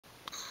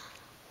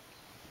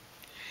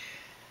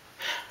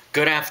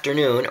Good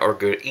afternoon or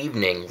good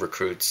evening,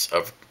 recruits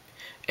of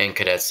and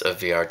cadets of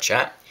VR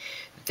chat.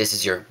 This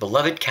is your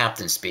beloved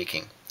captain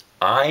speaking.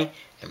 I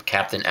am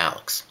Captain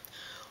Alex.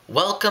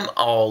 Welcome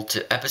all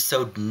to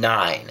episode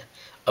 9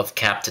 of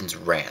Captain's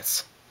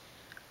Rants.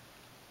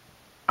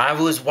 I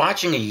was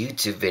watching a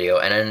YouTube video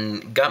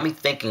and it got me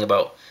thinking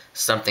about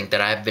something that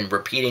I've been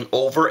repeating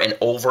over and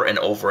over and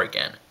over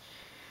again.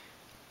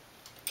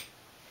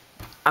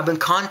 I've been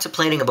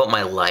contemplating about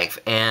my life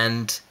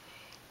and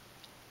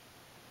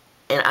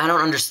I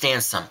don't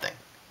understand something.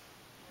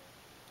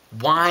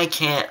 Why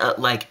can't,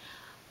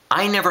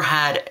 I never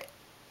had,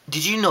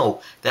 did you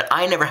know that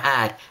I never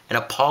had an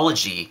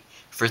apology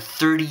for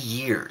 30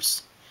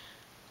 years?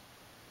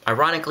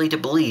 Ironically to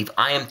believe,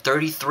 I am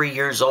 33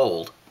 years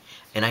old,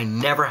 and I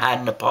never had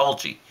an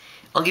apology.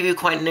 I'll give you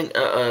quite an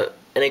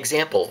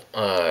example,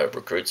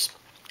 recruits.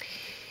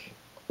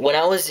 When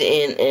I was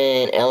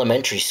in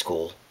elementary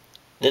school,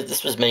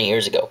 this was many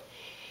years ago,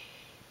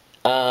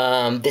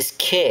 this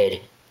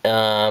kid,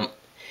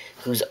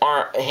 whose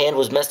hand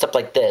was messed up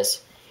like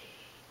this,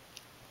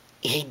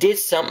 he did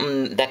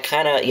something that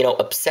kind of,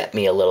 upset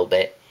me a little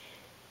bit.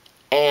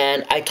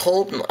 And I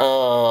told him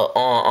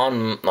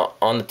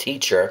on the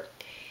teacher,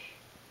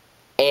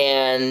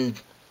 and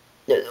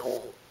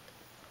don't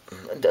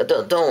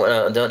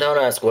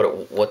ask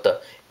what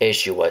the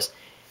issue was.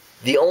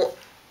 The only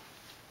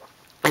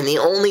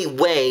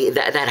way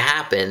that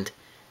happened,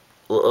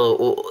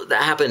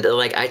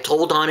 like I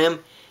told on him,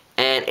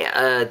 and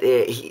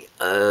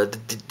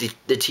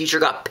the teacher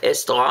got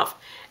pissed off,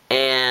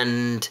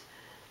 and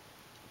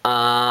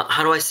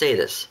how do I say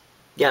this?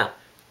 Yeah,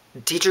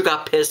 the teacher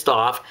got pissed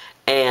off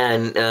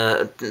and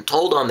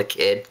told on the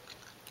kid,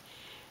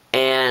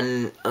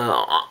 and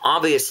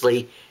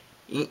obviously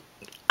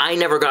I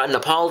never got an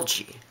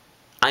apology.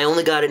 I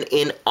only got an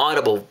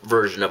inaudible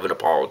version of an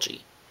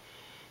apology.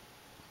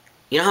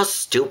 You know how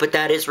stupid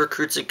that is,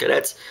 recruits and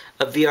cadets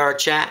of VR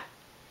chat?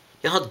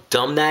 You know how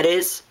dumb that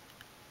is?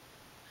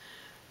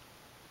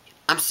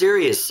 I'm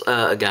serious,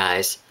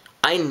 guys.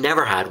 I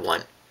never had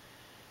one.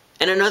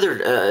 And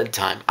another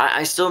time,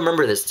 I still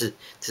remember this to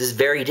this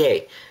very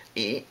day.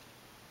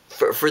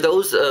 For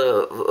those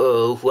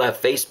who have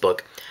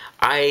Facebook,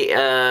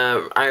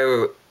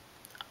 I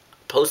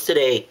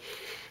posted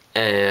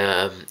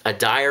a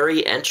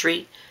diary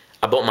entry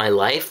about my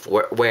life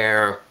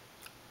where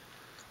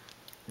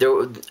there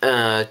were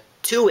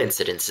two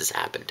incidences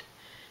happened.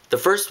 The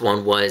first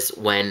one was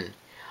when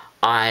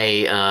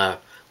I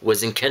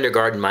was in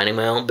kindergarten, minding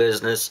my own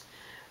business,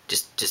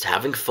 just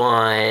having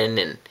fun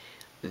and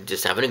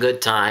just having a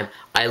good time.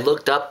 I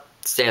looked up,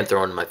 sand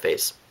thrown in my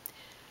face.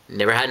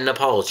 Never had an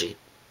apology.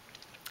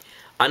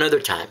 Another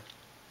time,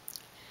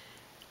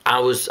 I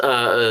was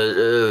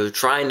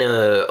trying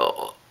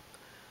to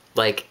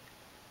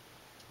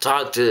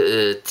talk to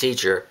the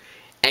teacher,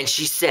 and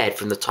she said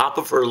from the top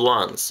of her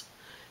lungs,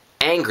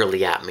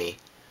 angrily at me,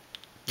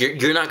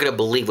 "You're not gonna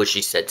believe what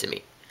she said to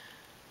me.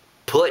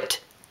 Put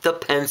the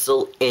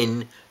pencil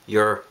in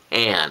your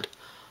hand."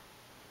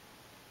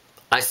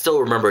 I still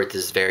remember it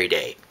this very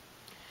day.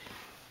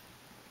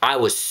 I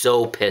was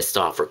so pissed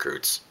off,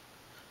 recruits.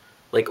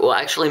 Well,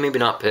 actually, maybe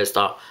not pissed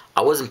off.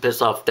 I wasn't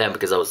pissed off then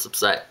because I was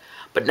upset.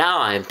 But now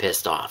I am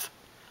pissed off.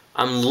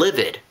 I'm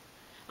livid.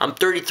 I'm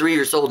 33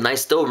 years old and I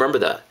still remember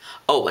that.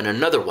 Oh, and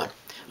another one.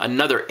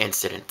 Another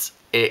incident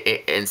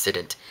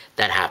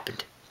that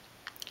happened.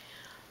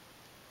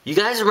 You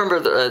guys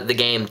remember the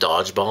game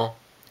Dodgeball?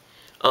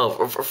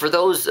 Oh, for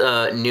those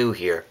new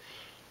here,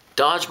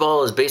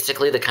 Dodgeball is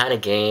basically the kind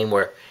of game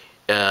where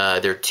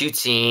there are two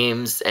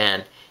teams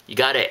and you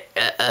gotta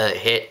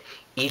hit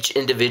each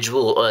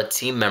individual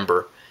team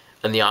member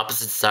on the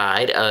opposite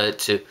side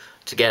to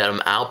get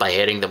them out by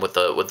hitting them with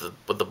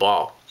the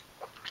ball.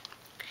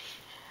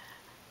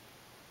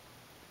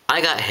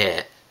 I got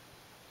hit,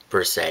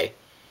 per se.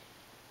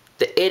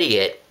 The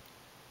idiot,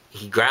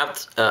 he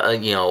grabbed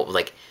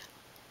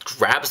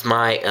grabs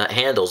my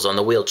handles on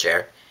the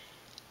wheelchair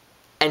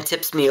and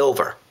tips me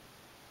over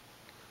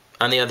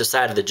on the other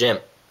side of the gym.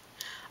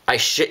 I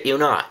shit you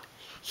not.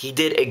 He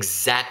did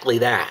exactly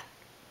that.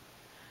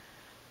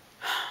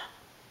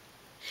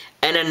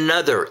 And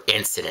another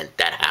incident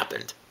that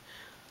happened.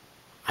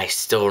 I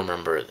still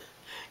remember.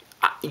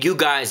 You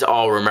guys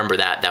all remember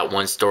that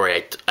one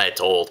story I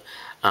told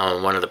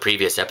on one of the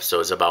previous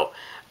episodes about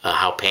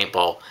how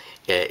paintball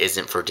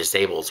isn't for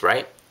disabled,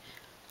 right?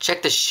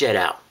 Check this shit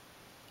out.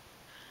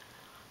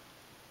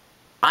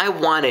 I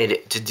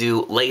wanted to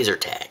do laser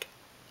tag.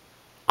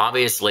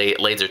 Obviously,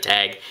 laser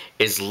tag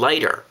is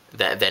lighter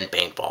than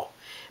paintball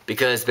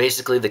because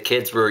basically the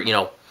kids were,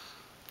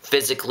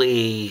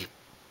 physically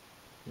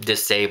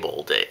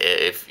disabled,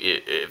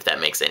 if that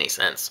makes any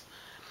sense.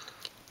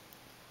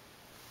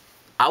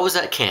 I was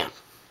at camp,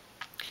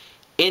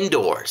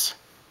 indoors,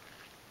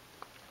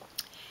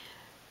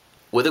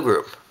 with a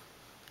group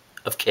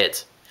of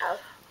kids. Oh.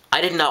 I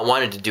did not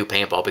want to do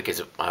paintball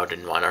because I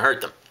didn't want to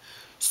hurt them.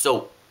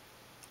 So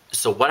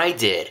what I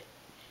did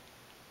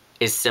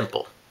is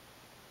simple.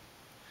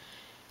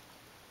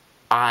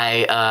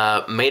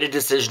 I made a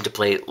decision to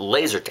play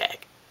laser tag.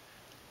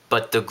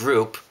 but the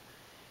group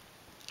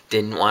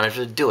didn't want us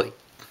to do it.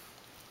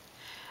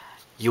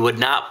 You would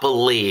not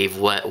believe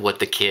what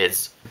the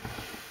kids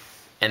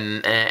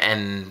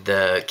and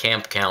the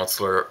camp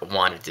counselor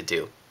wanted to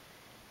do.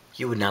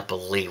 You would not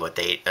believe what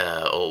they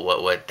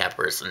what that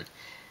person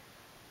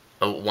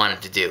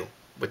wanted to do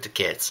with the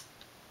kids.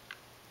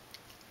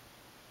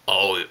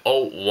 Oh,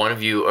 one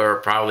of you are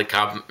probably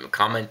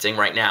commenting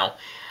right now.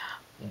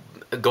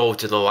 Go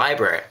to the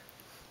library.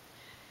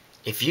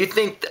 If you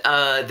think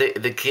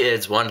the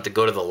kids wanted to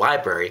go to the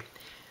library,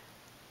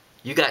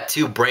 you got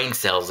 2 brain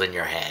cells in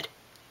your head,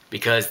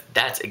 because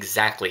that's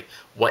exactly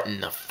what in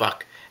the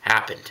fuck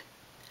happened.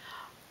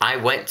 I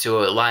went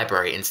to a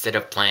library instead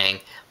of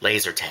playing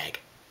laser tag,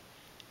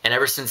 and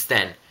ever since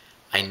then,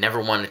 I never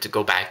wanted to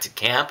go back to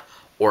camp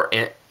or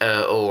get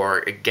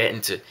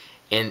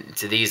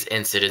into these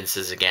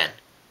incidences again.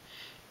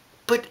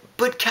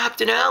 But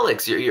Captain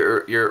Alex,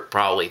 you're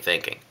probably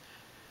thinking,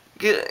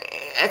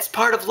 it's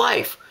part of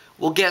life.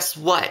 Well, guess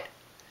what?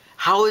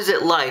 How is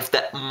it life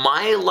that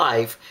my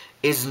life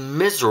is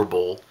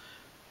miserable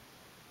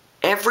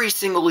every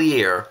single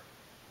year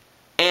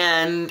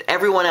and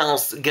everyone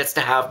else gets to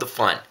have the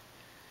fun?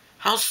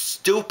 How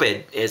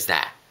stupid is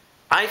that?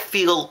 I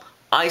feel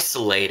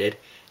isolated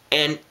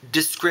and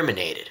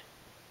discriminated.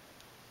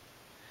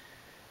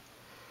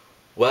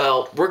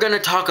 Well, we're going to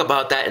talk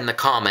about that in the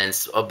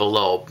comments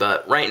below,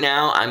 but right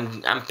now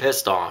I'm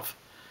pissed off.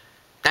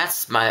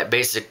 That's my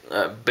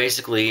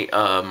basically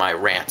my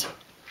rant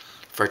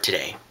for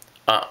today.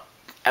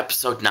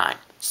 Episode 9.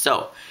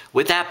 So,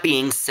 with that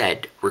being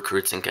said,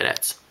 recruits and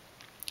cadets,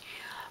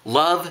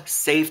 love,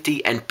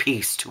 safety, and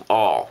peace to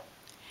all.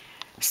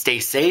 Stay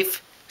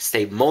safe,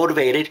 stay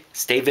motivated,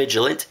 stay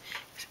vigilant,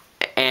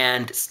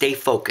 and stay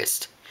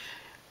focused.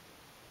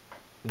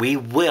 We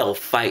will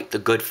fight the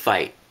good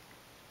fight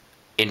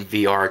in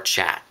VR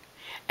chat,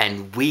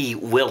 and we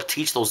will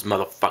teach those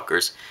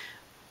motherfuckers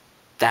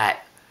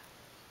that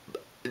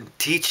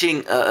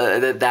teaching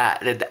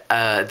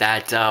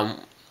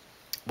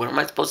what am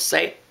I supposed to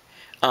say?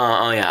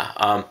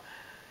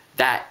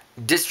 That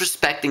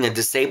disrespecting a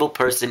disabled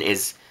person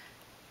is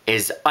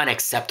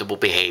unacceptable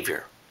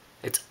behavior.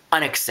 It's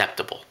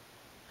unacceptable.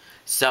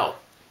 So,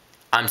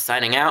 I'm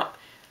signing out.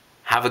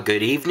 Have a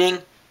good evening,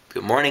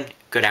 good morning,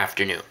 good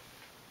afternoon.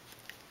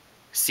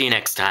 See you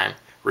next time,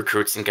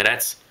 recruits and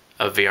cadets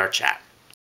of VR Chat.